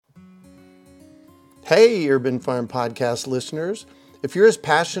Hey, Urban Farm Podcast listeners. If you're as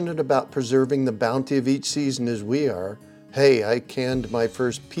passionate about preserving the bounty of each season as we are, hey, I canned my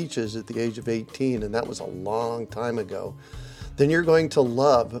first peaches at the age of 18, and that was a long time ago, then you're going to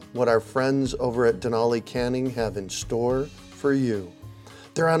love what our friends over at Denali Canning have in store for you.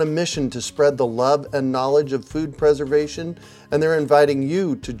 They're on a mission to spread the love and knowledge of food preservation, and they're inviting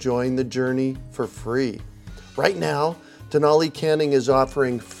you to join the journey for free. Right now, Denali Canning is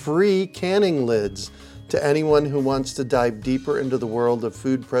offering free canning lids to anyone who wants to dive deeper into the world of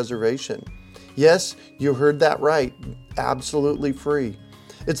food preservation. Yes, you heard that right, absolutely free.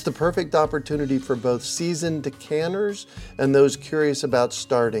 It's the perfect opportunity for both seasoned canners and those curious about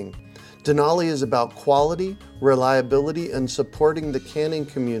starting. Denali is about quality, reliability, and supporting the canning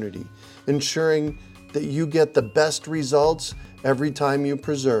community, ensuring that you get the best results every time you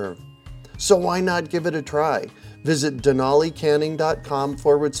preserve. So why not give it a try? Visit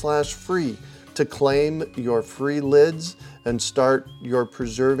denalicanning.com/free to claim your free lids and start your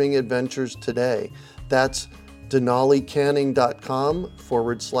preserving adventures today. That's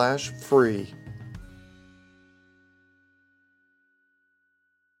denalicanning.com/free.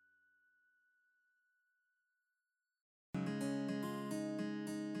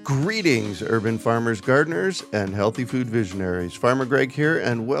 Greetings, urban farmers, gardeners, and healthy food visionaries. Farmer Greg here,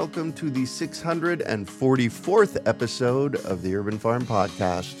 and welcome to the 644th episode of the Urban Farm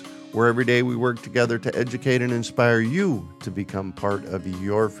Podcast, where every day we work together to educate and inspire you to become part of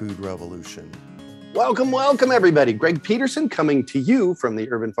your food revolution. Welcome, everybody. Greg Peterson coming to you from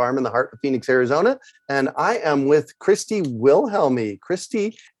the Urban Farm in the heart of Phoenix, Arizona. And I am with Christy Wilhelmi.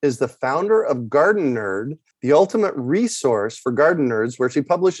 Christy is the founder of Garden Nerd, the ultimate resource for garden nerds, where she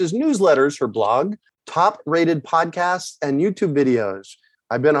publishes newsletters, her blog, top-rated podcasts, and YouTube videos.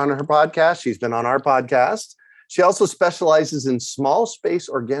 I've been on her podcast. She's been on our podcast. She also specializes in small space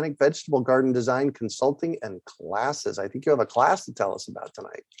organic vegetable garden design consulting and classes. I think you have a class to tell us about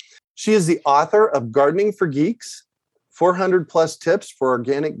tonight. She is the author of Gardening for Geeks, 400 plus tips for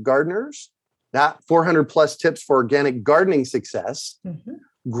organic gardeners, not 400 plus tips for organic gardening success. Mm-hmm.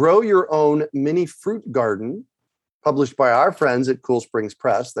 Grow Your Own Mini Fruit Garden, published by our friends at Cool Springs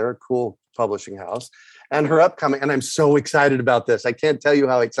Press. They're a cool publishing house. And her upcoming, and I'm so excited about this. I can't tell you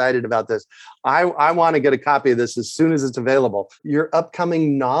how excited about this. I want to get a copy of this as soon as it's available. Your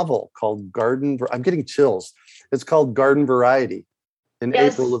upcoming novel called I'm getting chills. It's called Garden Variety in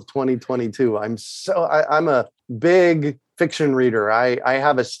April of 2022. I'm a big fiction reader. I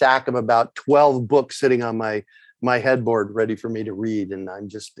have a stack of about 12 books sitting on my headboard ready for me to read. And I'm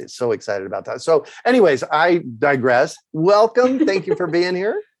just so excited about that. So anyways, I digress. Welcome. Thank you for being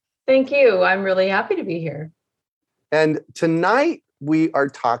here. Thank you. I'm really happy to be here. And tonight we are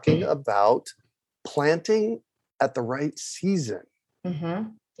talking about planting at the right season. Mm-hmm.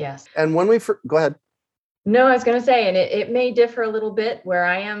 Yes. And when go ahead. No, I was going to say, and it may differ a little bit where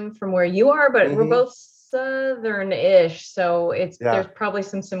I am from where you are, but we're both Southern-ish. So there's probably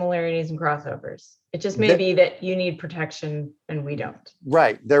some similarities and crossovers. It just may be that you need protection and we don't.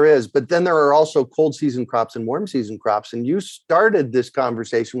 Right, there is. But then there are also cold season crops and warm season crops. And you started this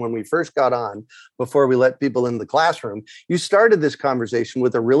conversation when we first got on, before we let people in the classroom. You started this conversation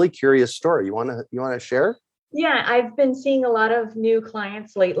with a really curious story. You want to share? Yeah, I've been seeing a lot of new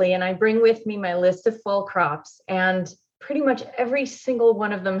clients lately, and I bring with me my list of fall crops. And pretty much every single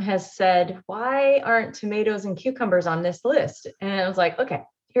one of them has said, why aren't tomatoes and cucumbers on this list? And I was like, okay,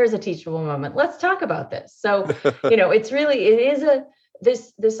 here's a teachable moment. Let's talk about this. So, this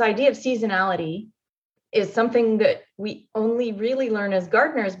idea of seasonality is something that we only really learn as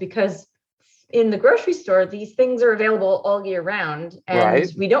gardeners, because in the grocery store, these things are available all year round,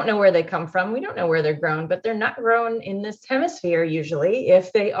 and we don't know where they come from. We don't know where they're grown, but they're not grown in this hemisphere usually,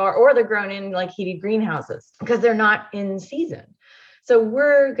 if they are, or they're grown in like heated greenhouses because they're not in season. So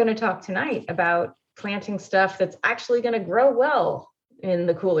we're going to talk tonight about planting stuff that's actually going to grow well in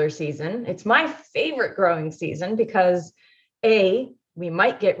the cooler season. It's my favorite growing season because A, we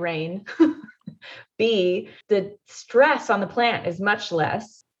might get rain. B, the stress on the plant is much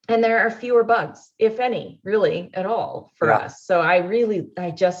less. And there are fewer bugs, if any, really at all for us. So I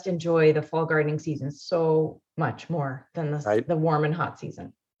just enjoy the fall gardening season so much more than the warm and hot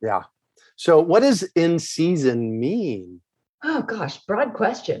season. Yeah. So what does in season mean? Oh gosh, broad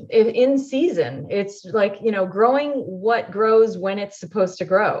question. In season, it's like, growing what grows when it's supposed to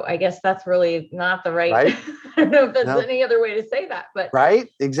grow. I guess that's really not the right. I don't know if there's any other way to say that, but right,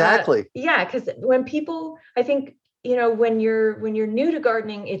 exactly. Because when people, I think, when you're new to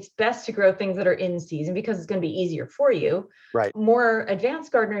gardening, it's best to grow things that are in season because it's going to be easier for you. Right. More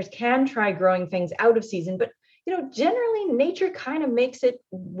advanced gardeners can try growing things out of season, but generally nature kind of makes it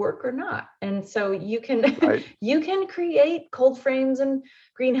work or not. And so you can, right. you can create cold frames and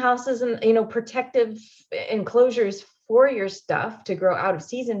greenhouses and, protective enclosures for your stuff to grow out of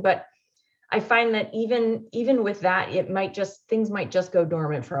season. But I find that even with that, things might just go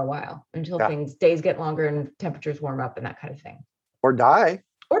dormant for a while until days get longer and temperatures warm up and that kind of thing. Or die.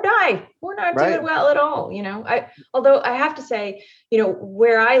 Or not doing well at all. Although I have to say,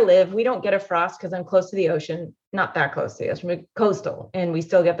 where I live, we don't get a frost because I'm close to the ocean, not that close to the ocean, but coastal, and we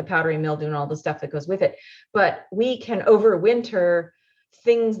still get the powdery mildew and all the stuff that goes with it. But we can overwinter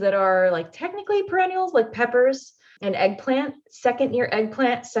things that are like technically perennials, like peppers and eggplant. Second year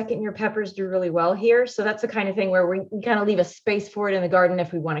peppers do really well here. So that's the kind of thing where we kind of leave a space for it in the garden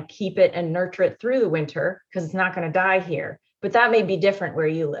if we want to keep it and nurture it through the winter, because it's not going to die here. But that may be different where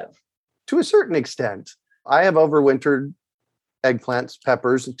you live. To a certain extent. I have overwintered eggplants,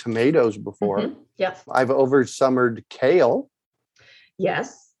 peppers, and tomatoes before. Mm-hmm. Yes. I've oversummered kale.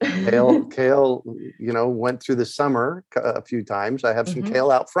 Yes. Kale, went through the summer a few times. I have some kale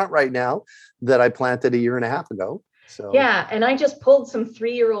out front right now that I planted a year and a half ago. So yeah, and I just pulled some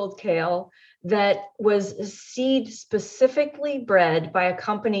 3-year-old kale that was seed specifically bred by a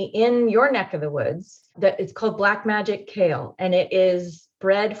company in your neck of the woods. That it's called Black Magic Kale, and it is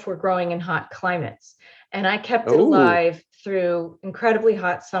bred for growing in hot climates. And I kept it alive through incredibly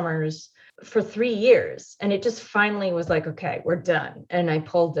hot summers for 3 years. And it just finally was like, okay, we're done. And I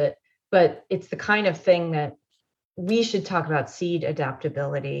pulled it. But it's the kind of thing that we should talk about, seed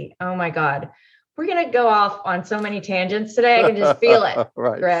adaptability. Oh my God. We're going to go off on so many tangents today. I can just feel it,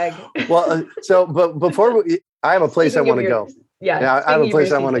 right. Greg. Well, but before I have a place I want to go. Yeah, I have a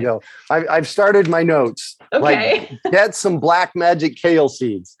place I want to go. I've started my notes. Okay. Like, get some Black Magic kale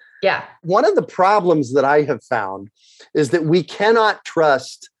seeds. Yeah. One of the problems that I have found is that we cannot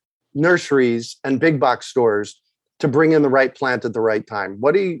trust nurseries and big box stores to bring in the right plant at the right time.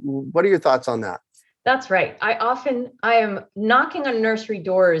 What are your thoughts on that? That's right. I am knocking on nursery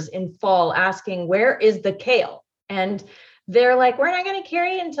doors in fall asking, where is the kale? And they're like, we're not going to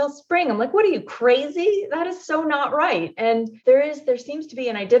carry it until spring. I'm like, what are you, crazy? That is so not right. And there seems to be,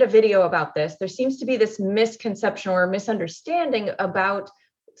 and I did a video about this, there seems to be this misconception or misunderstanding about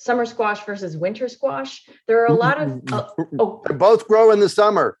summer squash versus winter squash. There are a lot of they both grow in the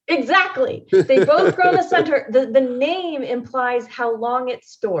summer. Exactly. They both grow in the center. The name implies how long it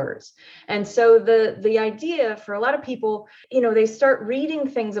stores. And so the idea for a lot of people, they start reading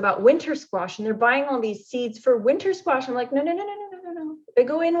things about winter squash and they're buying all these seeds for winter squash. I'm like, no. They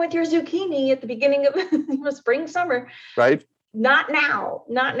go in with your zucchini at the beginning of spring, summer. Right. Not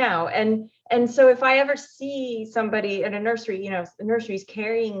now. And so if I ever see somebody at a nursery, the nursery's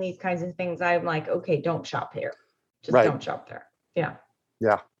carrying these kinds of things, I'm like, okay, don't shop here. Just don't shop there. Yeah.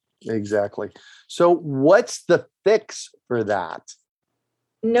 Yeah, exactly. So what's the fix for that?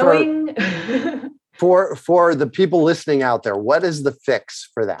 Knowing for the people listening out there, what is the fix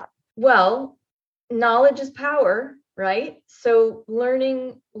for that? Well, knowledge is power. Right. So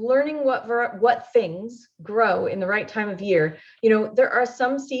learning what things grow in the right time of year. There are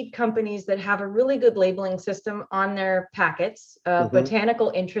some seed companies that have a really good labeling system on their packets.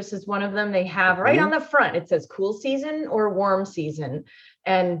 Botanical Interest is one of them. They have right on the front, it says cool season or warm season.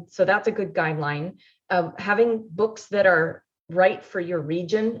 And so that's a good guideline. Having books that are right for your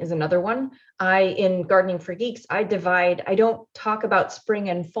region is another one. In Gardening for Geeks, I don't talk about spring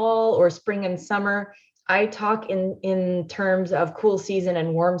and fall or spring and summer. I talk in terms of cool season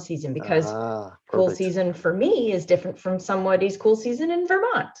and warm season, because cool season for me is different from somebody's cool season in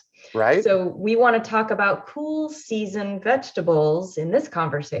Vermont. Right. So we want to talk about cool season vegetables in this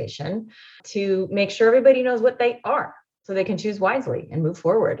conversation to make sure everybody knows what they are so they can choose wisely and move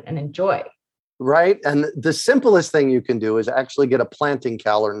forward and enjoy. Right. And the simplest thing you can do is actually get a planting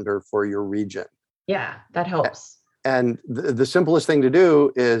calendar for your region. Yeah, that helps. And the simplest thing to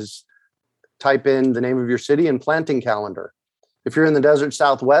do is type in the name of your city and planting calendar. If you're in the desert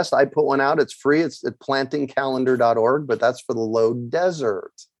Southwest, I put one out. It's free. It's at plantingcalendar.org, but that's for the low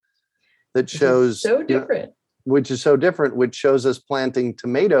desert. That shows so different. Which is so different, which shows us planting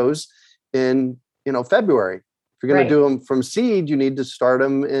tomatoes in, February. If you're going to do them from seed, you need to start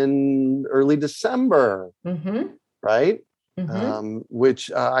them in early December. Right?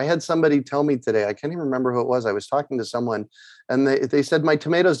 Which I had somebody tell me today. I can't even remember who it was. I was talking to someone and they said, my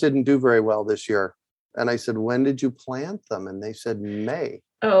tomatoes didn't do very well this year. And I said, when did you plant them? And they said, May.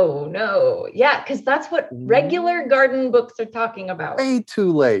 Oh, no. Yeah, because that's what regular garden books are talking about. Way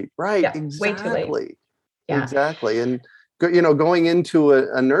too late. Right. Yeah, exactly. Way too late. Yeah. Exactly. And, going into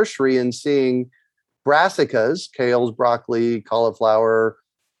a nursery and seeing brassicas, kales, broccoli, cauliflower,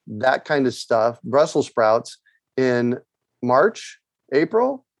 that kind of stuff, Brussels sprouts, in March,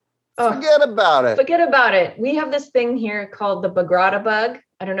 April, forget about it. Forget about it. We have this thing here called the bagrata bug.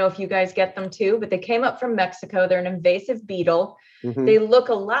 I don't know if you guys get them too, but they came up from Mexico. They're an invasive beetle. Mm-hmm. They look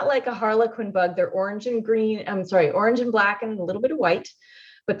a lot like a harlequin bug. They're orange and black and a little bit of white,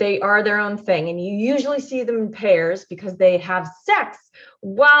 but they are their own thing. And you usually see them in pairs because they have sex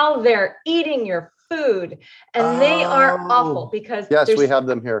while they're eating your food. And they are awful because we have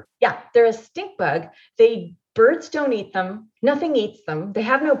them here. Yeah, they're a stink bug. Birds don't eat them. Nothing eats them. They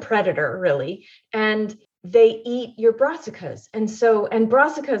have no predator really. And they eat your brassicas. And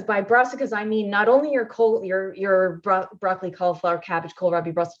brassicas, by brassicas, I mean, not only your broccoli, cauliflower, cabbage,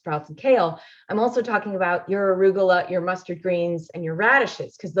 kohlrabi, Brussels sprouts, and kale. I'm also talking about your arugula, your mustard greens, and your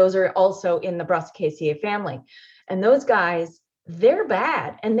radishes, because those are also in the Brassicaceae family. And those guys, they're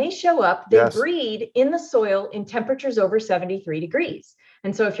bad. And they show up, they breed in the soil in temperatures over 73 degrees.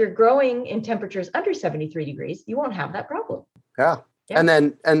 And so if you're growing in temperatures under 73 degrees, you won't have that problem. Yeah. And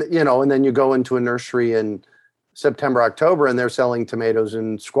then you go into a nursery in September, October, and they're selling tomatoes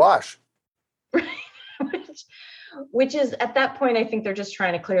and squash. which is at that point, I think they're just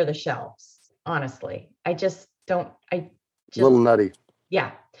trying to clear the shelves. Honestly, a little nutty.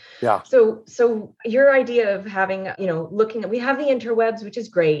 Yeah. Yeah. So your idea of having, looking at, we have the interwebs, which is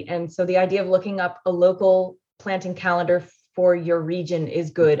great. And so the idea of looking up a local planting calendar for your region is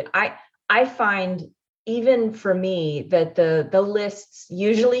good. I find, even for me, that the lists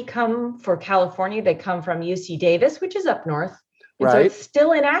usually come for California. They come from UC Davis, which is up north. And so it's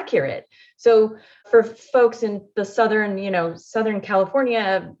still inaccurate. So for folks in the Southern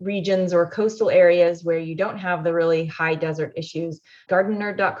California regions or coastal areas where you don't have the really high desert issues,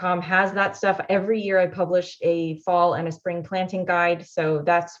 gardennerd.com has that stuff. Every year I publish a fall and a spring planting guide. So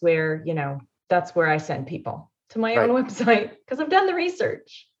that's where I send people to my own website because I've done the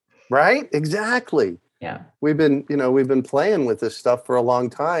research. Right? Exactly. Yeah. We've been playing with this stuff for a long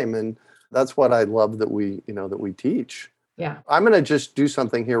time. And that's what I love that we teach. Yeah. I'm going to just do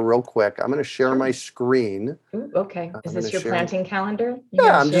something here real quick. I'm going to share my screen. Ooh, okay. Is this your planting calendar?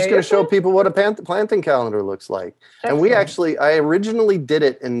 I'm just going to show people what a planting calendar looks like. Excellent. And I originally did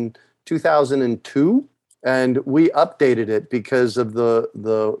it in 2002, and we updated it because of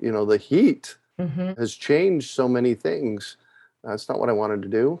the heat has changed so many things. That's not what I wanted to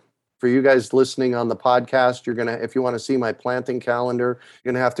do. For you guys listening on the podcast, if you want to see my planting calendar,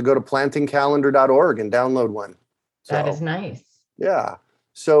 you're going to have to go to plantingcalendar.org and download one. That is nice. Yeah.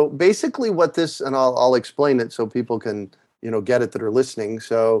 So basically what this, and I'll explain it so people can, get it that are listening.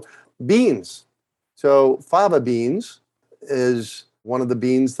 So beans. So fava beans is one of the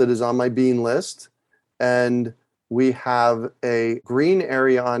beans that is on my bean list. And we have a green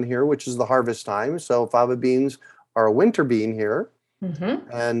area on here, which is the harvest time. So fava beans are a winter bean here. Mm-hmm.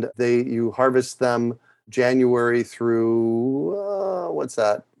 And you harvest them January through, what's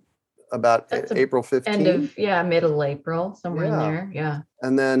that? About April 15th. Middle April, somewhere in there. Yeah.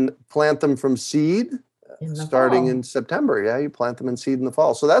 And then plant them from seed starting in September. Yeah, you plant them in seed in the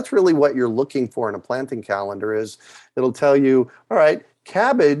fall. So that's really what you're looking for in a planting calendar. Is it'll tell you, all right,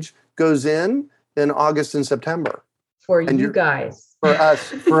 cabbage goes in August and September. For you guys. For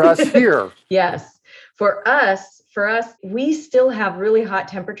us here. Yes. For us, we still have really hot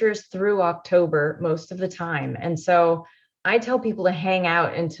temperatures through October most of the time. And so I tell people to hang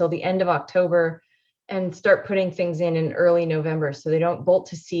out until the end of October and start putting things in early November so they don't bolt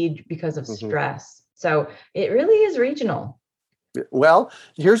to seed because of stress. So it really is regional. Well,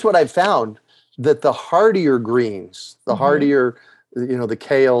 here's what I've found, that the hardier greens, the hardier, the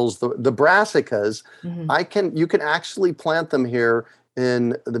kales, the brassicas, you can actually plant them here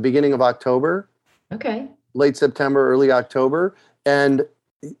in the beginning of October. Okay. Late September, early October. And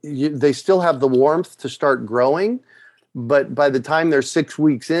they still have the warmth to start growing. But by the time they're 6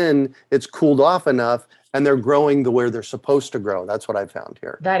 weeks in, it's cooled off enough and they're growing where they're supposed to grow. That's what I found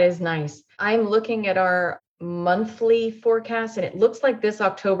here. That is nice. I'm looking at our monthly forecast, and it looks like this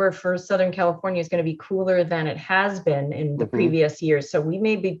October for Southern California is going to be cooler than it has been in the previous years. So we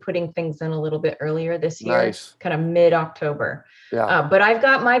may be putting things in a little bit earlier this year, kind of mid-October. Yeah. But I've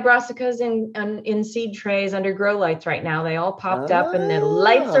got my brassicas in seed trays under grow lights right now. They all popped up and the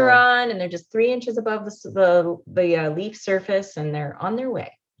lights are on, and they're just 3 inches above the leaf surface, and they're on their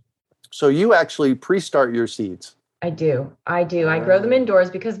way. So you actually pre-start your seeds? I do. I grow them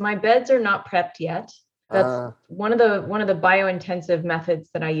indoors because my beds are not prepped yet. That's one of the bio-intensive methods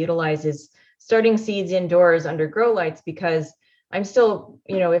that I utilize is starting seeds indoors under grow lights, because I'm still,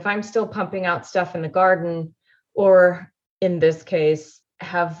 if I'm still pumping out stuff in the garden, or in this case,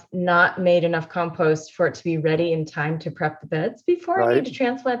 have not made enough compost for it to be ready in time to prep the beds before I need to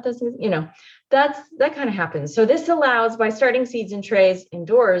transplant those, that kind of happens. So this allows, by starting seeds in trays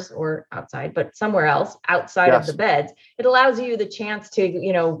indoors or outside, but somewhere else outside of the beds, it allows you the chance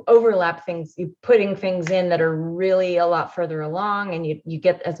to, overlap things, you putting things in that are really a lot further along, and you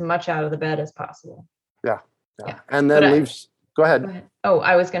get as much out of the bed as possible. Yeah. And then leaves, go ahead. Oh,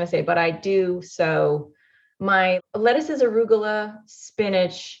 I was going to say, but I do so. My lettuces, arugula,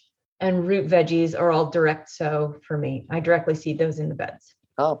 spinach, and root veggies are all direct sow for me. I directly seed those in the beds.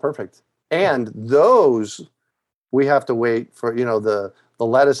 Oh, perfect. And those, we have to wait for, the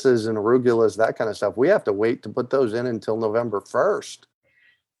lettuces and arugulas, that kind of stuff. We have to wait to put those in until November 1st.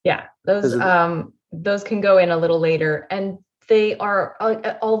 Yeah, those can go in a little later. And they are,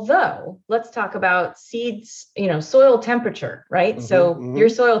 although let's talk about seeds, soil temperature, right? Mm-hmm, so your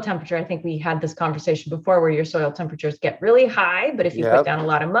soil temperature, I think we had this conversation before where your soil temperatures get really high, but if you put down a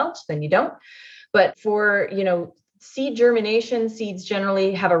lot of mulch, then you don't. But for, seed germination, seeds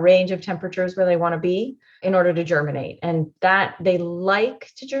generally have a range of temperatures where they want to be in order to germinate. And that they like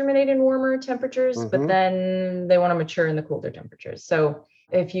to germinate in warmer temperatures, but then they want to mature in the colder temperatures. So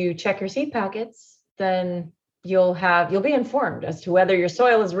if you check your seed packets, then you'll be informed as to whether your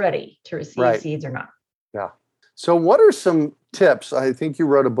soil is ready to receive seeds or not. Yeah. So what are some tips? I think you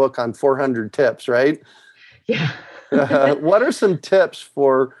wrote a book on 400 tips, right? Yeah. What are some tips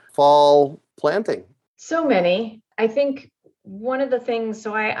for fall planting? So many. I think one of the things,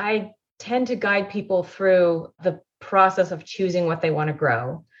 so I tend to guide people through the process of choosing what they want to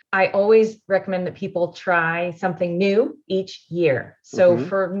grow. I always recommend that people try something new each year. So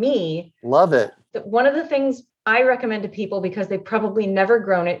for me, love it. One of the things I recommend to people, because they've probably never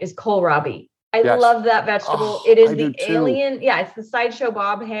grown it, is kohlrabi. I love that vegetable. It is the alien. Yeah, it's the sideshow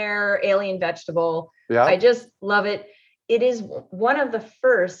bob hair alien vegetable. Yeah. I just love it. It is one of the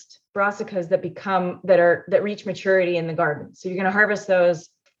first brassicas that reach maturity in the garden. So you're going to harvest those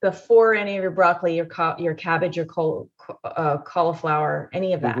before any of your broccoli, your cabbage, your cauliflower,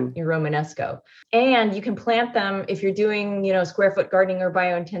 any of that, your Romanesco. And you can plant them if you're doing, square foot gardening or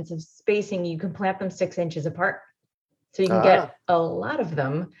biointensive spacing, you can plant them 6 inches apart. So you can get a lot of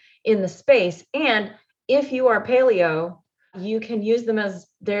them in the space. And if you are paleo, you can use them as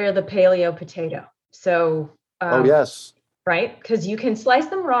they're the paleo potato. So, yes. Right. Because you can slice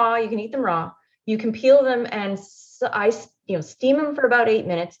them raw. You can eat them raw. You can peel them and steam them for about 8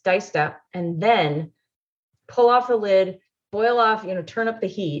 minutes, diced up, and then pull off the lid, boil off, turn up the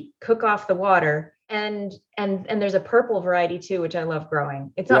heat, cook off the water. And there's a purple variety too, which I love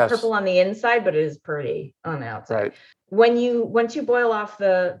growing. It's not purple on the inside, but it is pretty on the outside. Right. Once you boil off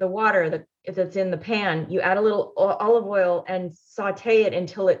the water that's in the pan, you add a little olive oil and saute it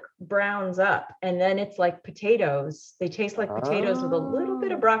until it browns up. And then it's like potatoes. They taste like potatoes with a little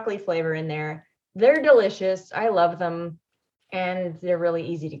bit of broccoli flavor in there. They're delicious. I love them. And they're really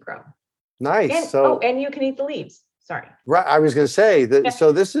easy to grow. Nice. And you can eat the leaves. Sorry. Right. I was going to say that.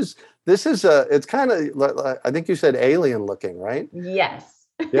 So this is it's kind of, I think you said alien looking, right? Yes.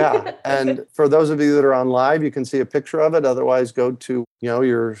 Yeah. And for those of you that are on live, you can see a picture of it. Otherwise, go to,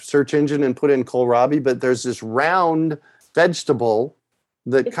 your search engine and put in kohlrabi. But there's this round vegetable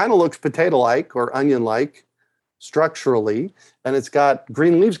that kind of looks potato-like or onion-like structurally, and it's got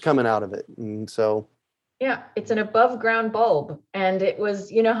green leaves coming out of it. And so... Yeah, it's an above ground bulb. And it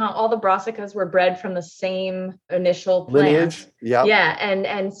was, how all the brassicas were bred from the same initial plant. Lineage. Yeah. Yeah.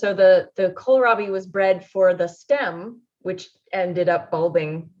 And so the kohlrabi was bred for the stem, which ended up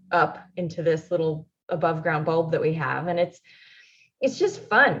bulbing up into this little above ground bulb that we have. And it's just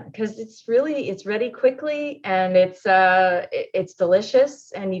fun because it's ready quickly, and it's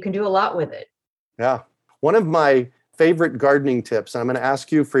delicious, and you can do a lot with it. Yeah. One of my favorite gardening tips, and I'm going to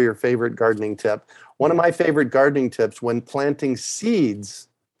ask you for your favorite gardening tip. One of my favorite gardening tips when planting seeds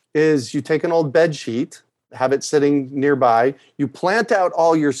is you take an old bed sheet, have it sitting nearby. You plant out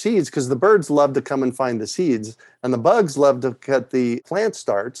all your seeds because the birds love to come and find the seeds, and the bugs love to get the plant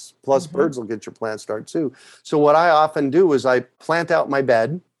starts. Plus, birds will get your plant start too. So what I often do is I plant out my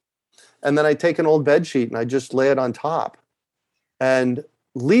bed, and then I take an old bed sheet and I just lay it on top and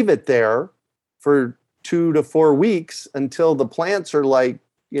leave it there for 2 to 4 weeks until the plants are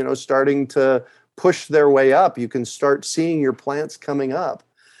starting to push their way up. You can start seeing your plants coming up.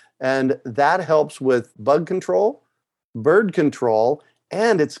 And that helps with bug control, bird control,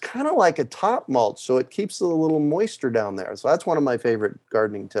 and it's kind of like a top mulch. So it keeps a little moisture down there. So that's one of my favorite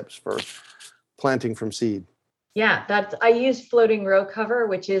gardening tips for planting from seed. Yeah, I use floating row cover,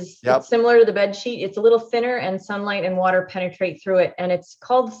 which is it's similar to the bed sheet. It's a little thinner and sunlight and water penetrate through it. And it's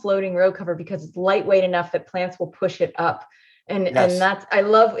called floating row cover because it's lightweight enough that plants will push it up And that's, I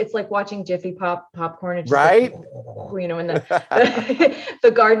love, it's like watching Jiffy Pop popcorn. It's just right. Like, when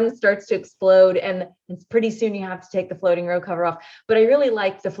the garden starts to explode, and pretty soon you have to take the floating row cover off. But I really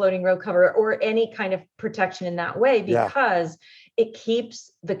like the floating row cover or any kind of protection in that way, because it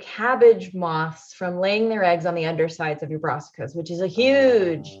keeps the cabbage moths from laying their eggs on the undersides of your brassicas, which is a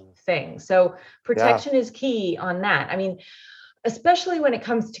huge thing. So protection is key on that. I mean, especially when it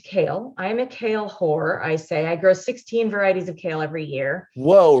comes to kale. I'm a kale whore. I say I grow 16 varieties of kale every year.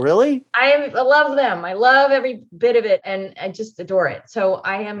 Whoa, really? I love them. I love every bit of it, and I just adore it. So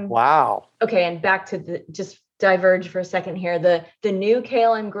I am. Wow. Okay. And back to just diverge for a second here. The new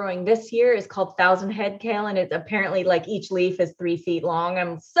kale I'm growing this year is called 1,000-head kale. And it's apparently like each leaf is 3 feet long.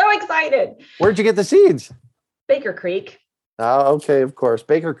 I'm so excited. Where'd you get the seeds? Baker Creek. Oh, okay. Of course.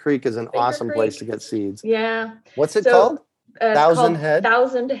 Baker Creek is an awesome place to get seeds. Yeah. What's it called? 1,000-head?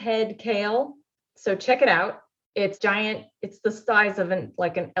 1,000-head kale. So check it out. It's giant. It's the size of an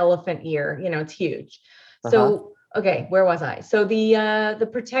elephant ear. It's huge. So, okay, where was I? So the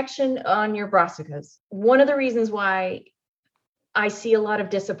protection on your brassicas. One of the reasons why I see a lot of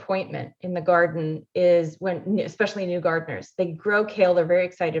disappointment in the garden is when, especially new gardeners, they grow kale. They're very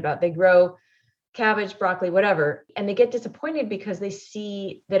excited about it. They grow cabbage, broccoli, whatever, and they get disappointed because they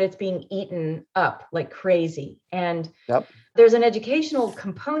see that it's being eaten up like crazy. And there's an educational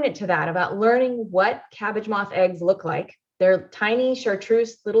component to that about learning what cabbage moth eggs look like. They're tiny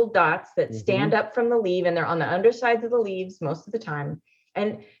chartreuse little dots that stand up from the leaf, and they're on the undersides of the leaves most of the time.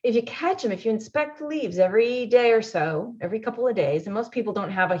 And if you catch them, if you inspect the leaves every day or so, every couple of days, and most people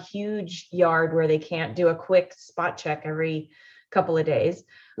don't have a huge yard where they can't do a quick spot check every couple of days.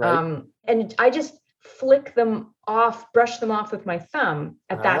 Right. And I just flick them off, brush them off with my thumb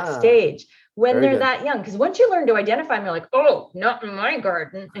at that stage when they're that young. Because once you learn to identify them, you're like, oh, not in my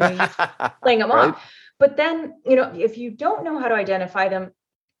garden. And you're just playing them off. But then, if you don't know how to identify them,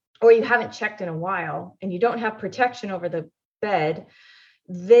 or you haven't checked in a while, and you don't have protection over the bed,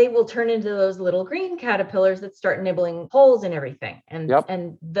 they will turn into those little green caterpillars that start nibbling holes in everything.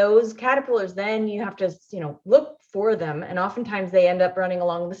 And those caterpillars, then you have to, look for them. And oftentimes they end up running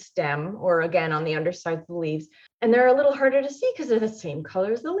along the stem, or again, on the underside of the leaves. And they're a little harder to see because they're the same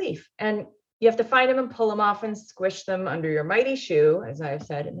color as the leaf. And you have to find them and pull them off and squish them under your mighty shoe, as I've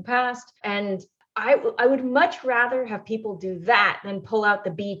said in the past. And I would much rather have people do that than pull out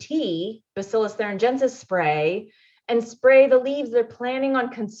the BT, Bacillus thuringiensis spray, and spray the leaves they're planning on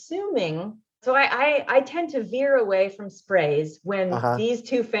consuming. So I tend to veer away from sprays when these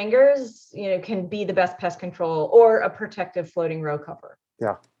two fingers, can be the best pest control or a protective floating row cover.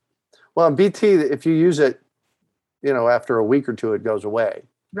 Yeah. Well, BT, if you use it, after a week or two, it goes away.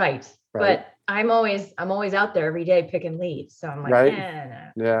 Right. But I'm always out there every day picking leaves. So I'm like, no.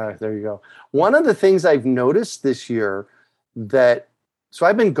 Yeah, there you go. One of the things I've noticed this year so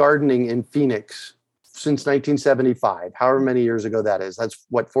I've been gardening in Phoenix since 1975, however many years ago that is. That's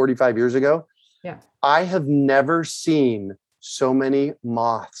 45 years ago? Yeah. I have never seen so many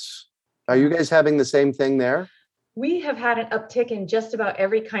moths. Are you guys having the same thing there? We have had an uptick in just about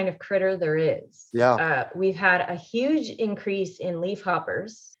every kind of critter there is. Yeah. We've had a huge increase in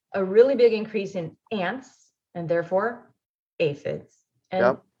leafhoppers, a really big increase in ants, and therefore aphids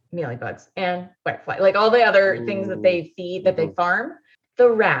and mealybugs and whitefly, like all the other things that they feed, that they farm. The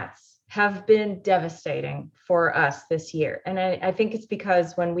rats have been devastating for us this year. And I think it's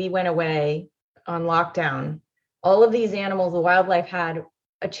because when we went away on lockdown, all of these animals, the wildlife had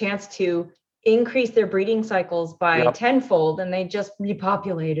a chance to increase their breeding cycles by tenfold, and they just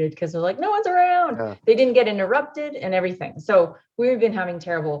repopulated because they're like, no one's around. Yeah. They didn't get interrupted and everything. So we've been having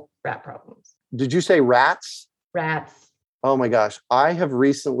terrible rat problems. Did you say rats? Rats. Oh my gosh. I have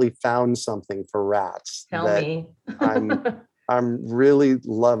recently found something for rats. Tell me. I'm really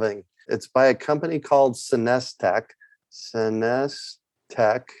loving. It's by a company called Senestech.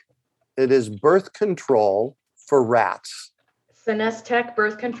 It is birth control for rats. Senestech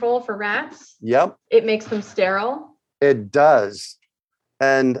birth control for rats? Yep. It makes them sterile? It does.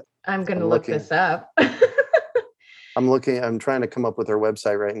 And I'm going to look this up. I'm trying to come up with their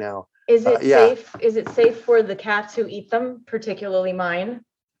website right now. Is it safe? Is it safe for the cats who eat them, particularly mine?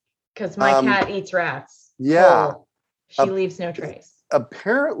 Because my cat eats rats. Yeah. She leaves no trace.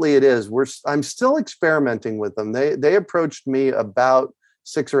 Apparently it is. I'm still experimenting with them. They approached me about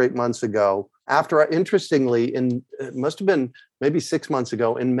 6 or 8 months ago. After, interestingly, it must have been maybe 6 months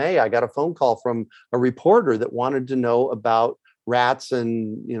ago, in May, I got a phone call from a reporter that wanted to know about rats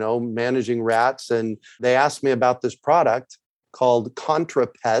and, managing rats. And they asked me about this product called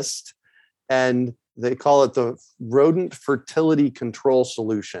Contrapest, and they call it the rodent fertility control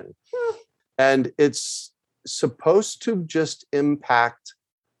solution. And it's supposed to just impact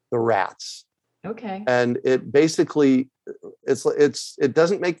the rats. Okay. And it basically, it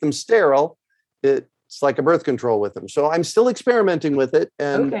doesn't make them sterile. It's like a birth control with them. So I'm still experimenting with it.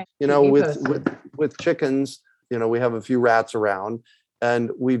 And, Okay. with chickens, we have a few rats around,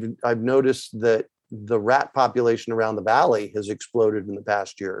 and I've noticed that the rat population around the valley has exploded in the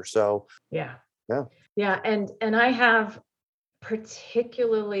past year. So yeah. Yeah. And I have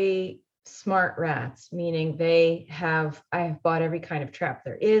particularly smart rats, meaning I have bought every kind of trap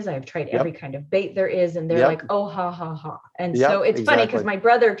there is. I've tried every kind of bait there is. And they're like, oh, ha, ha, ha. And so it's funny because my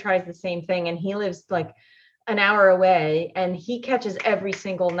brother tries the same thing, and he lives like an hour away, and he catches every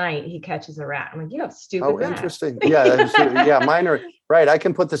single night. He catches a rat. I'm like, you have stupid rats. Interesting. Yeah. Mine are right. I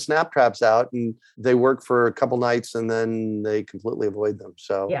can put the snap traps out, and they work for a couple nights, and then they completely avoid them.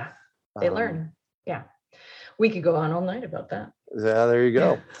 So yeah, they learn. Yeah. We could go on all night about that. Yeah, there you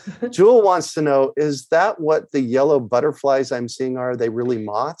go. Jewel wants to know, is that what the yellow butterflies I'm seeing are? They really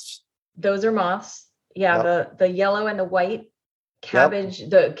moths? Those are moths. Yeah, the yellow and the white cabbage.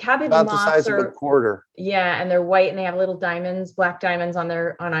 The cabbage about moths the size of a quarter. Yeah, and they're white, and they have little diamonds, black diamonds on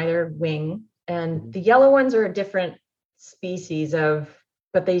either wing. And the yellow ones are a different species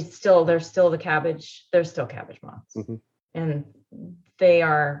but they're still the cabbage. They're still cabbage moths, and they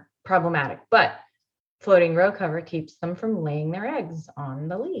are problematic. But floating row cover keeps them from laying their eggs on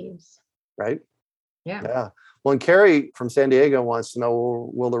the leaves. Right. Yeah. Well, and Carrie from San Diego wants to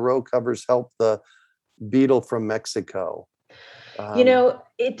know, will the row covers help the beetle from Mexico?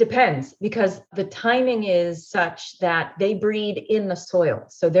 It depends, because the timing is such that they breed in the soil.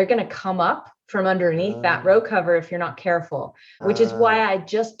 So they're going to come up from underneath that row cover if you're not careful, which is why I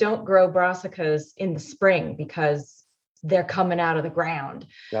just don't grow brassicas in the spring, because they're coming out of the ground.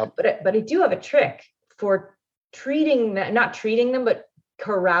 Yep. But I do have a trick for not treating them, but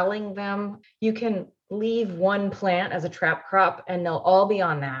corralling them. You can leave one plant as a trap crop, and they'll all be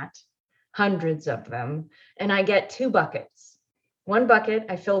on that, hundreds of them. And I get 2 buckets. One bucket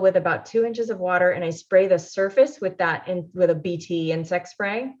I fill with about 2 inches of water, and I spray the surface with a BT insect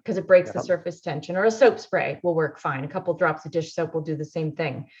spray, because it breaks the surface tension, or a soap spray will work fine. A couple drops of dish soap will do the same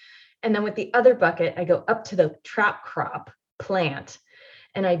thing. And then with the other bucket, I go up to the trap crop plant,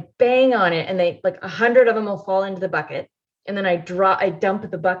 and I bang on it, and they, like 100 of them will fall into the bucket. And then I dump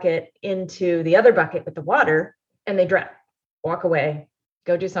the bucket into the other bucket with the water, and they drown, walk away,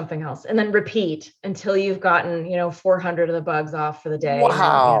 go do something else, and then repeat until you've gotten, 400 of the bugs off for the day.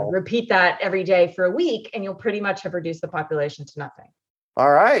 Wow. And then, repeat that every day for a week, and you'll pretty much have reduced the population to nothing.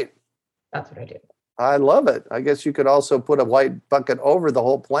 All right. That's what I do. I love it. I guess you could also put a white bucket over the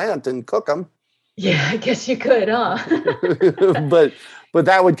whole plant and cook them. Yeah, I guess you could, huh? but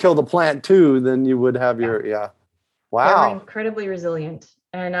that would kill the plant too. Then you would have Wow. They're incredibly resilient.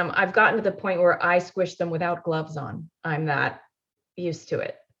 And I've gotten to the point where I squish them without gloves on. I'm that used to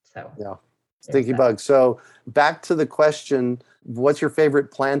it. So yeah, stinky bugs. So back to the question, what's your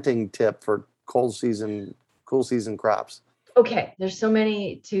favorite planting tip for cool season crops? Okay, there's so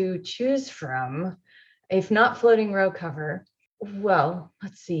many to choose from. If not floating row cover, well,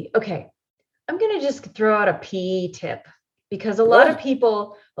 let's see. Okay, I'm going to just throw out a pea tip, because a lot of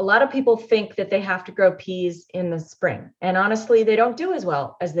people think that they have to grow peas in the spring. And honestly, they don't do as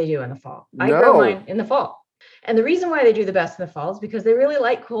well as they do in the fall. I grow mine in the fall. And the reason why they do the best in the fall is because they really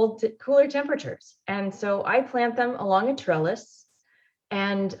like cooler temperatures. And so I plant them along a trellis,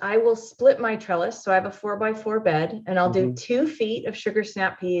 and I will split my trellis. So I have a 4x4 bed, and I'll do 2 feet of sugar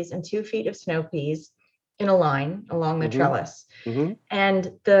snap peas and 2 feet of snow peas in a line along the trellis.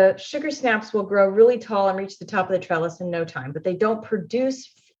 And the sugar snaps will grow really tall and reach the top of the trellis in no time, but they don't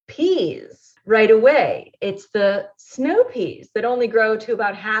produce peas right away. It's the snow peas that only grow to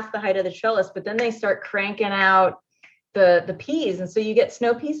about half the height of the trellis, but then they start cranking out the peas. And so you get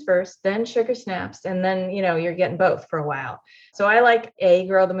snow peas first, then sugar snaps, and then, you're getting both for a while. So I like A,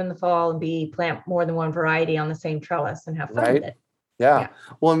 grow them in the fall, and B, plant more than one variety on the same trellis and have fun with it. Yeah.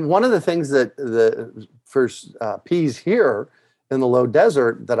 Well, and one of the things that the first peas here in the low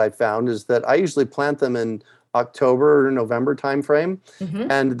desert that I found is that I usually plant them in October or November timeframe,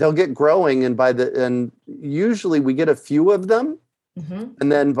 and they'll get growing. And usually we get a few of them,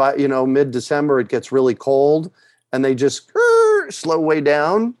 and then by mid-December it gets really cold, and they just slow way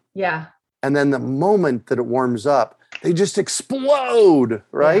down. Yeah. And then the moment that it warms up, they just explode,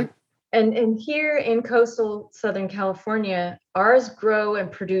 right? Yeah. And here in coastal Southern California, ours grow and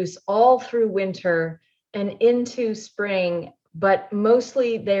produce all through winter and into spring, but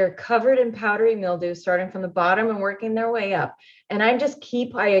mostly they're covered in powdery mildew, starting from the bottom and working their way up. And I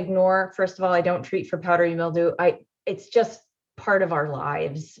ignore, first of all, I don't treat for powdery mildew. It's just part of our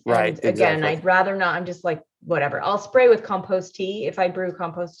lives. Right. And again, I'd rather not, I'm just like, whatever. I'll spray with compost tea. If I brew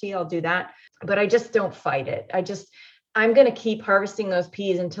compost tea, I'll do that. But I just don't fight it. I'm going to keep harvesting those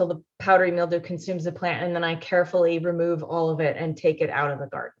peas until the powdery mildew consumes the plant. And then I carefully remove all of it and take it out of the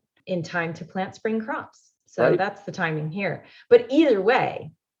garden in time to plant spring crops. So that's the timing here. But either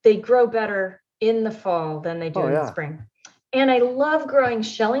way, they grow better in the fall than they do in the spring. And I love growing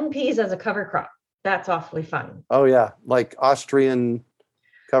shelling peas as a cover crop. That's awfully fun. Oh yeah. Like Austrian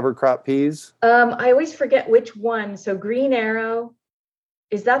cover crop peas. I always forget which one. So Green Arrow,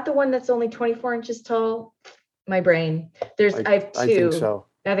 is that the one that's only 24 inches tall? My brain. I have two. I think so.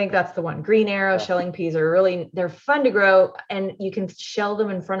 I think that's the one. Green Arrow shelling peas are they're fun to grow, and you can shell them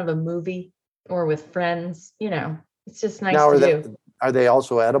in front of a movie or with friends. It's just nice to do. Are they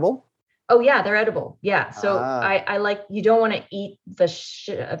also edible? Oh yeah, they're edible. Yeah. So I like, you don't want to eat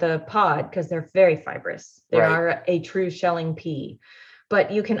the pod because they're very fibrous. They are a true shelling pea,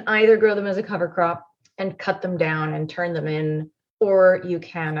 but you can either grow them as a cover crop and cut them down and turn them in, or you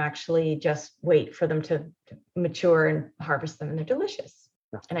can actually just wait for them to mature and harvest them, and they're delicious.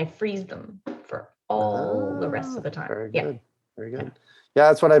 And I freeze them for all the rest of the time. Very good. Very good. Yeah,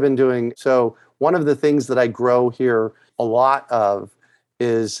 that's what I've been doing. So one of the things that I grow here a lot of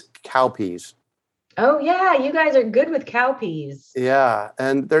is cowpeas. Oh yeah, you guys are good with cowpeas. Yeah,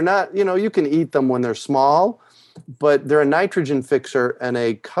 and they're not, you can eat them when they're small, but they're a nitrogen fixer and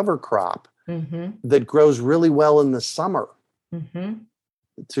a cover crop that grows really well in the summer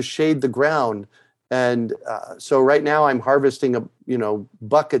to shade the ground. And so right now I'm harvesting,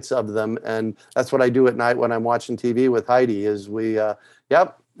 buckets of them. And that's what I do at night when I'm watching TV with Heidi is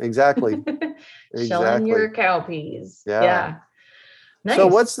exactly. Shelling your cowpeas. Yeah. Nice. So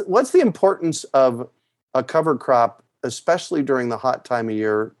what's the importance of a cover crop, especially during the hot time of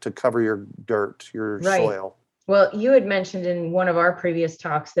year, to cover your dirt, your soil? Well, you had mentioned in one of our previous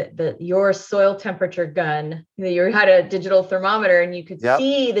talks that your soil temperature gun, you had a digital thermometer and you could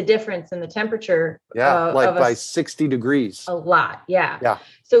see the difference in the temperature. By 60 degrees. A lot. Yeah. Yeah.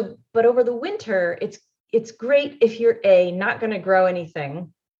 So, but over the winter, it's great if you're not going to grow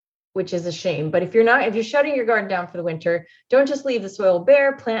anything, which is a shame. But if you're shutting your garden down for the winter, don't just leave the soil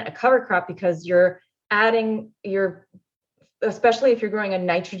bare, plant a cover crop, because you're adding especially if you're growing a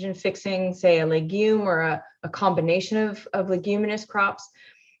nitrogen fixing, say a legume or a combination of leguminous crops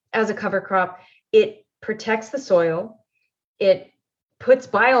as a cover crop, it protects the soil. It puts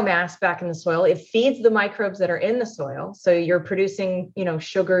biomass back in the soil. It feeds the microbes that are in the soil. So you're producing,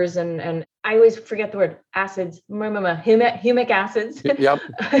 sugars and I always forget the word acids, humic acids. Yep.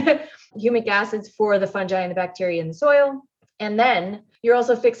 Humic acids for the fungi and the bacteria in the soil. And then you're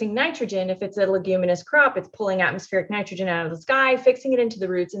also fixing nitrogen. If it's a leguminous crop, it's pulling atmospheric nitrogen out of the sky, fixing it into the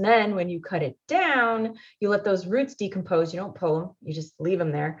roots. And then when you cut it down, you let those roots decompose. You don't pull them. You just leave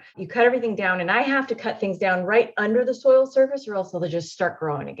them there. You cut everything down. And I have to cut things down right under the soil surface, or else they'll just start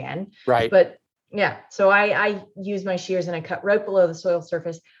growing again. Right. But yeah, so I use my shears and I cut right below the soil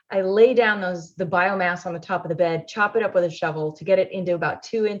surface. I lay down the biomass on the top of the bed, chop it up with a shovel to get it into about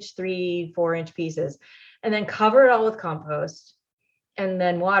 2-inch, 3-4-inch pieces, and then cover it all with compost, and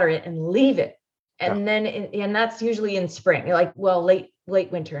then water it and leave it. And then, and that's usually in spring,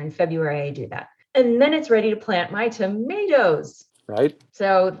 late winter, in February, I do that. And then it's ready to plant my tomatoes. Right.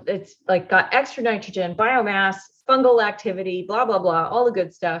 So it's got extra nitrogen, biomass, fungal activity, blah, blah, blah, all the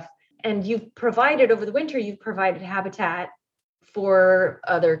good stuff. And over the winter, you've provided habitat for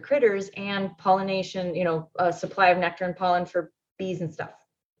other critters and pollination, a supply of nectar and pollen for bees and stuff.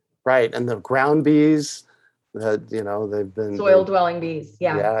 Right. And the ground bees, they've been soil dwelling bees.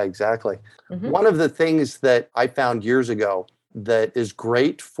 Yeah. Yeah, exactly. One of the things that I found years ago that is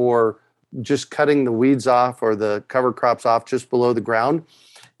great for just cutting the weeds off or the cover crops off just below the ground,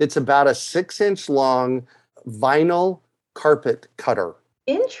 it's about a 6-inch long vinyl carpet cutter.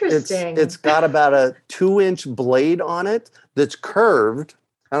 Interesting. It's got about a 2-inch blade on it that's curved.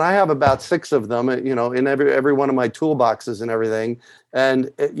 And I have about 6 of them, in every one of my toolboxes and everything.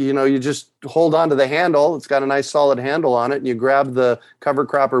 And, you just hold on to the handle. It's got a nice solid handle on it. And you grab the cover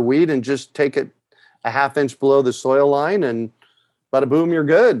crop or weed and just take it a 1/2 inch below the soil line and bada boom, you're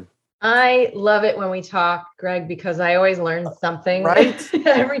good. I love it when we talk, Greg, because I always learn something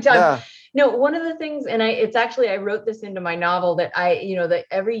every time. Yeah. No, one of the things, and I wrote this into my novel that that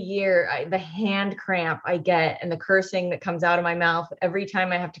every year the hand cramp I get and the cursing that comes out of my mouth every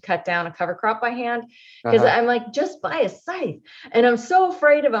time I have to cut down a cover crop by hand, because I'm like, just buy a scythe. And I'm so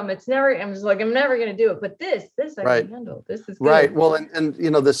afraid of them. I'm never going to do it. But this I can handle. This is good. Right. Well, and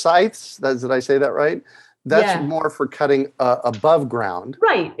the scythes, did I say that right? That's more for cutting above ground.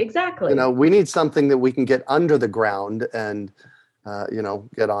 Right. Exactly. We need something that we can get under the ground and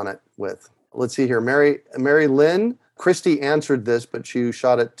get on it with. Let's see here. Mary Lynn, Christy answered this, but she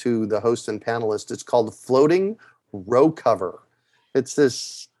shot it to the host and panelist. It's called floating row cover. It's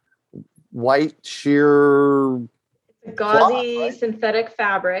this white sheer gauzy cloth, right? synthetic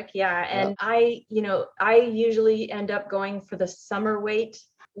fabric. Yeah. And I usually end up going for the summer weight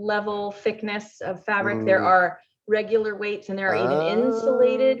level thickness of fabric. There are regular weights and there are even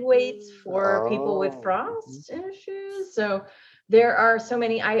insulated weights for people with frost issues. So there are so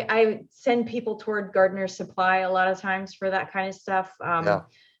many. I send people toward Gardener Supply a lot of times for that kind of stuff.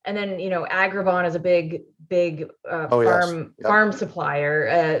 And then, Agrivon is a big farm supplier,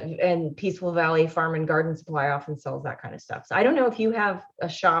 and Peaceful Valley Farm and Garden Supply often sells that kind of stuff. So I don't know if you have a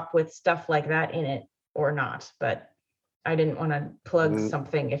shop with stuff like that in it or not, but I didn't want to plug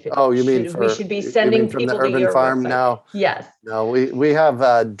something. If it, we should be sending people from the Urban Farm now? Yes. No, we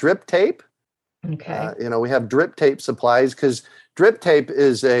have drip tape. Okay. We have drip tape supplies because drip tape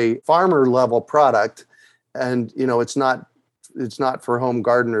is a farmer level product, and it's not for home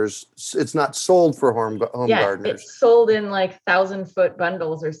gardeners. It's not sold for home gardeners. It's sold in like 1,000-foot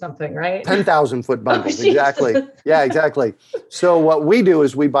bundles or something, right? 10,000-foot bundles. Exactly. Yeah, exactly. So what we do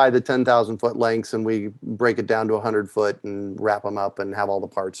is we buy the 10,000-foot lengths and we break it down to 100-foot and wrap them up and have all the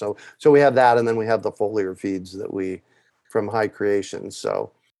parts. So we have that, and then we have the foliar feeds from High Creations.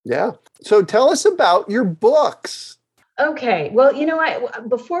 So yeah. So tell us about your books. Okay. Well,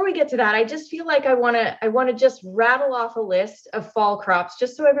 before we get to that, I just feel like I want to just rattle off a list of fall crops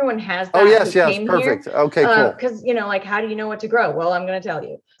just so everyone has that. Oh, yes. Perfect. Here. Okay, cool. Because, how do you know what to grow? Well, I'm going to tell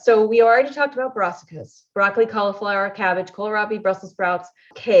you. So we already talked about brassicas, broccoli, cauliflower, cabbage, kohlrabi, Brussels sprouts,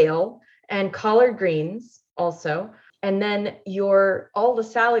 kale, and collard greens also. And then all the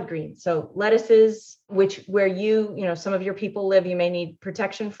salad greens. So lettuces, where some of your people live, you may need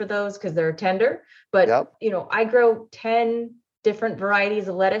protection for those because they're tender. But, I grow 10 different varieties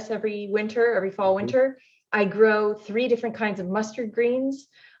of lettuce every fall, winter. I grow 3 different kinds of mustard greens.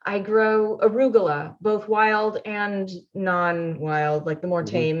 I grow arugula, both wild and non-wild, like the more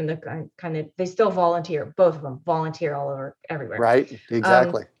tame and the kind of, they still volunteer, both of them volunteer all over everywhere. Right,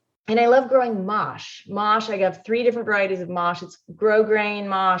 exactly. And I love growing mosh. Mosh, I have 3 different varieties of mosh. It's grosgrain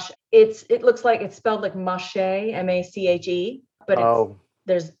mosh. It looks like it's spelled like mache, M-A-C-H-E, but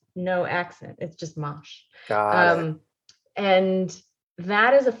there's no accent. It's just mosh. Got it. And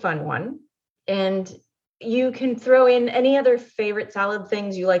that is a fun one. And you can throw in any other favorite salad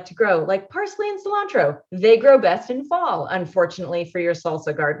things you like to grow, like parsley and cilantro. They grow best in fall, unfortunately, for your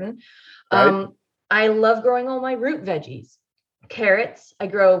salsa garden. Right. I love growing all my root veggies. Carrots, I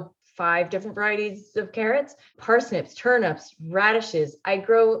grow 5 different varieties of carrots, parsnips, turnips, radishes. I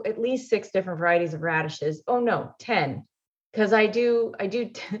grow at least 6 different varieties of radishes. Oh no, 10. Because I do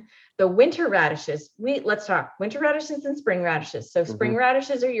the winter radishes. Let's talk winter radishes and spring radishes. So spring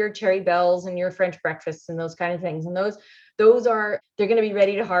radishes are your cherry bells and your French breakfasts and those kind of things. And those are, they're going to be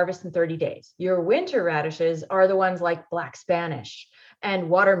ready to harvest in 30 days. Your winter radishes are the ones like black Spanish and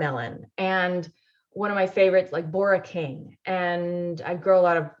watermelon and one of my favorites, like Bora King. And I grow a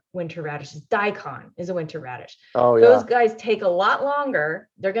lot of winter radishes. Daikon is a winter radish. Oh, yeah. Those guys take a lot longer.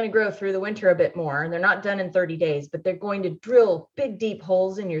 They're going to grow through the winter a bit more. And they're not done in 30 days, but they're going to drill big, deep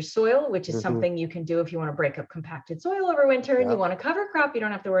holes in your soil, which is something you can do if you want to break up compacted soil over winter and you want a cover crop you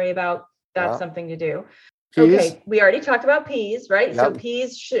don't have to worry about. That's something to do. Peas. Okay, we already talked about peas, right? Yep. So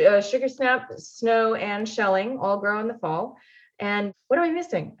peas, sugar snap, snow, and shelling all grow in the fall. And what am I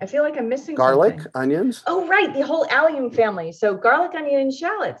missing? I feel like I'm missing garlic, something. onions. Oh, right. The whole allium family. So garlic, onion, and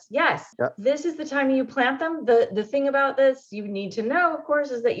shallots. Yes. Yep. This is the time you plant them. The thing about this you need to know, of course,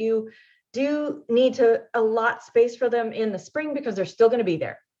 is that you do need to allot space for them in the spring because they're still going to be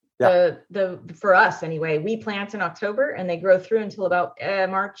there. Yeah. For us anyway, we plant in October and they grow through until about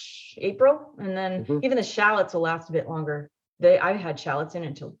March, April. And then even the shallots will last a bit longer. I've had shallots in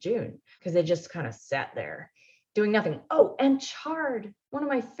until June because they just kind of sat there doing nothing. Oh, and chard, one of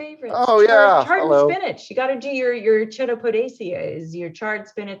my favorites. Oh, yeah. Chard and spinach. You got to do your Chedopodaceae, your chard,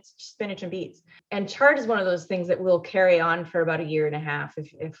 spinach, and beets. And chard is one of those things that will carry on for about 1.5 years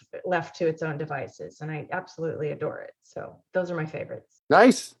if left to its own devices. And I absolutely adore it. So those are my favorites.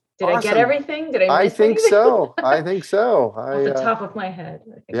 Nice. Did awesome. I get everything? Did I miss think anything? So. I think so. Off the top of my head.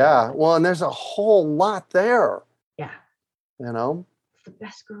 Yeah. Well, and there's a whole lot there. Yeah. It's the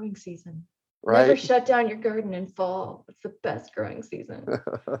best growing season. Right. Never shut down your garden in fall. It's the best growing season.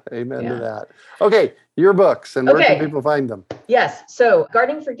 Amen to that. Okay, your books, and where can people find them? Yes. So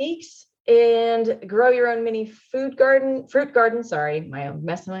Gardening for Geeks and Grow Your Own Mini Fruit Garden. Sorry, I'm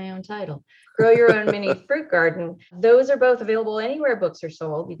messing my own title. Grow Your Own Mini Fruit Garden. Those are both available anywhere books are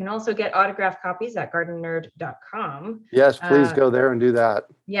sold. You can also get autographed copies at gardennerd.com. Yes, please go there and do that.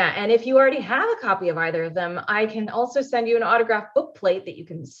 Yeah. And if you already have a copy of either of them, I can also send you an autographed book plate that you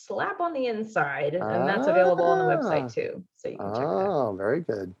can slap on the inside. And that's available on the website too. So you can check that out. Oh, very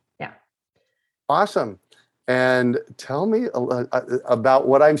good. Yeah. Awesome. And tell me about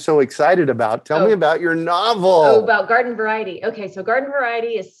what I'm so excited about. Tell me about your novel. Oh, about Garden Variety. Okay, so Garden Variety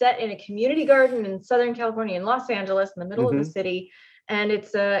is set in a community garden in Southern California, in Los Angeles, in the middle of the city. And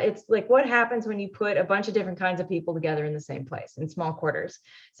it's like what happens when you put a bunch of different kinds of people together in the same place in small quarters.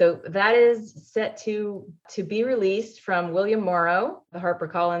 So that is set to be released from William Morrow, the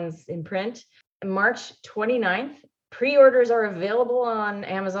HarperCollins imprint, March 29th. Pre-orders are available on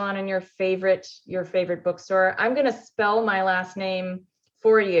Amazon and your favorite bookstore. I'm going to spell my last name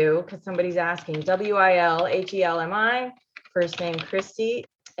for you because somebody's asking. Wilhelmi, first name Christy,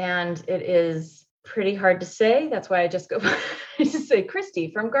 and it is pretty hard to say. That's why I just go I just say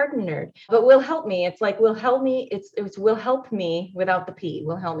Christy from Garden Nerd. But Wilhelmi, it's like Wilhelmi. It's Will Help Me without the P.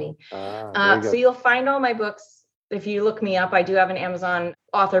 Wilhelmi. So you'll find all my books. If you look me up, I do have an Amazon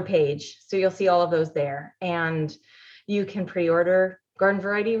author page, so you'll see all of those there. And you can pre-order Garden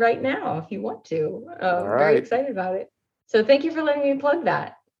Variety right now if you want to. Very excited about it. So thank you for letting me plug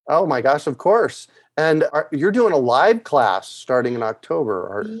that. Oh my gosh, of course. And you're doing a live class starting in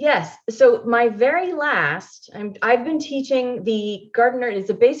October. Yes. So my very last, I've been teaching the Gardener. It's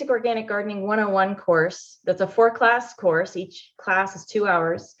a basic organic gardening 101 course. That's a 4-class course. Each class is 2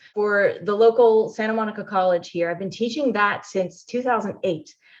 hours for the local Santa Monica College here. I've been teaching that since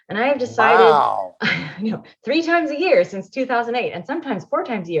 2008. And I have decided, 3 times a year since 2008, and sometimes 4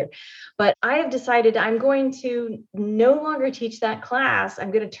 times a year. But I have decided I'm going to no longer teach that class.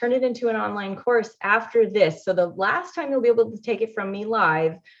 I'm going to turn it into an online course after this. So the last time you'll be able to take it from me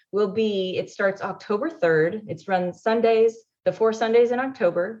live it starts October 3rd. It's run Sundays, the 4 Sundays in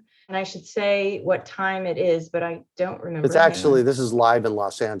October. And I should say what time it is, but I don't remember. This is live in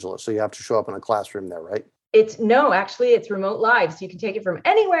Los Angeles. So you have to show up in a classroom there, right? It's remote live. So you can take it from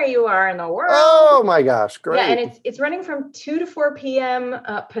anywhere you are in the world. Oh my gosh. Great. Yeah. And it's running from 2 to 4 p.m.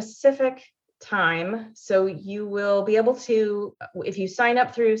 Pacific time. So you will be able to, if you sign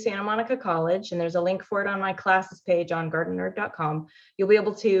up through Santa Monica College, and there's a link for it on my classes page on gardennerd.com, you'll be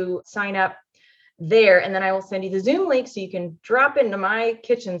able to sign up there. And then I will send you the Zoom link so you can drop into my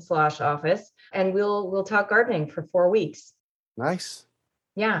kitchen / office and we'll talk gardening for 4 weeks. Nice.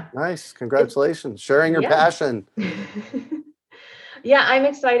 Yeah. Nice. Congratulations. Sharing your passion. Yeah, I'm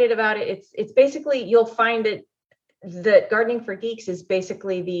excited about it. It's basically, you'll find it that Gardening for Geeks is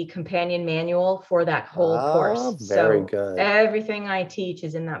basically the companion manual for that whole course. Very good. Everything I teach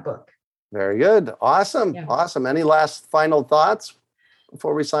is in that book. Very good. Awesome. Yeah. Awesome. Any last final thoughts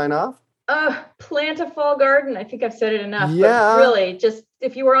before we sign off? Plant a fall garden. I think I've said it enough. Yeah. But really, just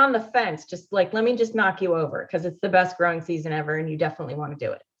if you were on the fence, just like, let me just knock you over because it's the best growing season ever and you definitely want to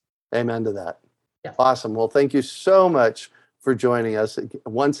do it. Amen to that. Yeah. Awesome. Well, thank you so much for joining us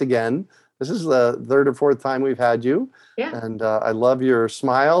once again. This is the 3rd or 4th time we've had you. Yeah. And I love your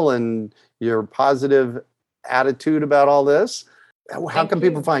smile and your positive attitude about all this. How can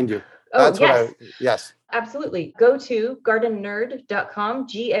people find you? That's yes. Absolutely. Go to gardennerd.com,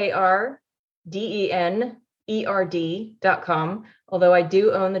 gardennerd.com. Although I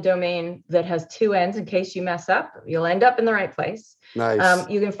do own the domain that has 2 N's in case you mess up, you'll end up in the right place. Nice.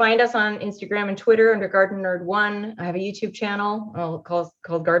 You can find us on Instagram and Twitter under Garden Nerd 1. I have a YouTube channel called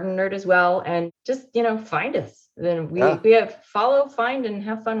Garden Nerd as well. And just, find us. Then we have follow, find, and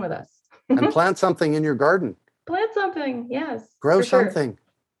have fun with us. And plant something in your garden. Plant something. Yes. Grow something. Sure.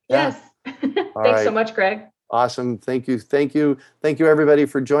 Yeah. Yes. Thanks so much, Greg. Awesome. Thank you. Thank you. Thank you, everybody,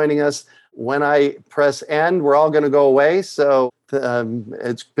 for joining us. When I press end, we're all going to go away. So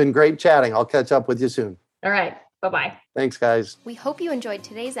it's been great chatting. I'll catch up with you soon. All right. Bye-bye. Thanks, guys. We hope you enjoyed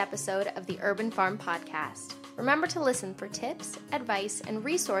today's episode of the Urban Farm Podcast. Remember to listen for tips, advice, and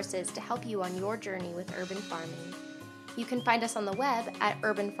resources to help you on your journey with urban farming. You can find us on the web at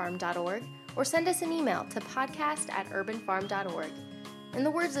urbanfarm.org or send us an email to podcast@urbanfarm.org. In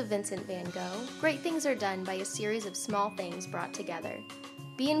the words of Vincent van Gogh, great things are done by a series of small things brought together.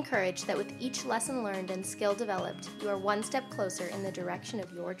 Be encouraged that with each lesson learned and skill developed, you are one step closer in the direction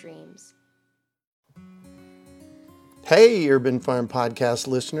of your dreams. Hey, Urban Farm Podcast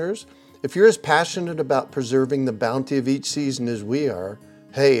listeners. If you're as passionate about preserving the bounty of each season as we are,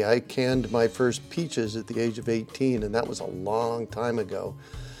 hey, I canned my first peaches at the age of 18, and that was a long time ago,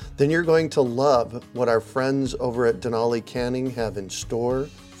 then you're going to love what our friends over at Denali Canning have in store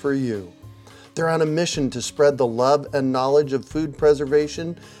for you. They're on a mission to spread the love and knowledge of food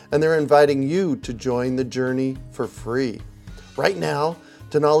preservation, and they're inviting you to join the journey for free. Right now,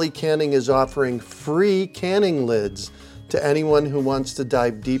 Denali Canning is offering free canning lids to anyone who wants to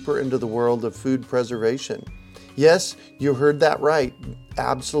dive deeper into the world of food preservation. Yes, you heard that right,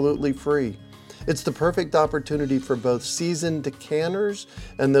 absolutely free. It's the perfect opportunity for both seasoned canners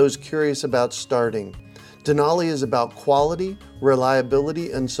and those curious about starting. Denali is about quality,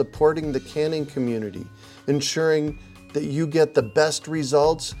 reliability, and supporting the canning community, ensuring that you get the best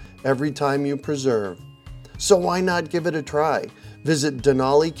results every time you preserve. So why not give it a try? Visit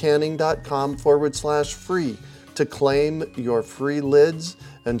denalicanning.com/free to claim your free lids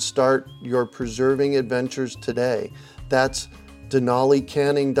and start your preserving adventures today. That's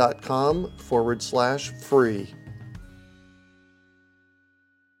denalicanning.com/free.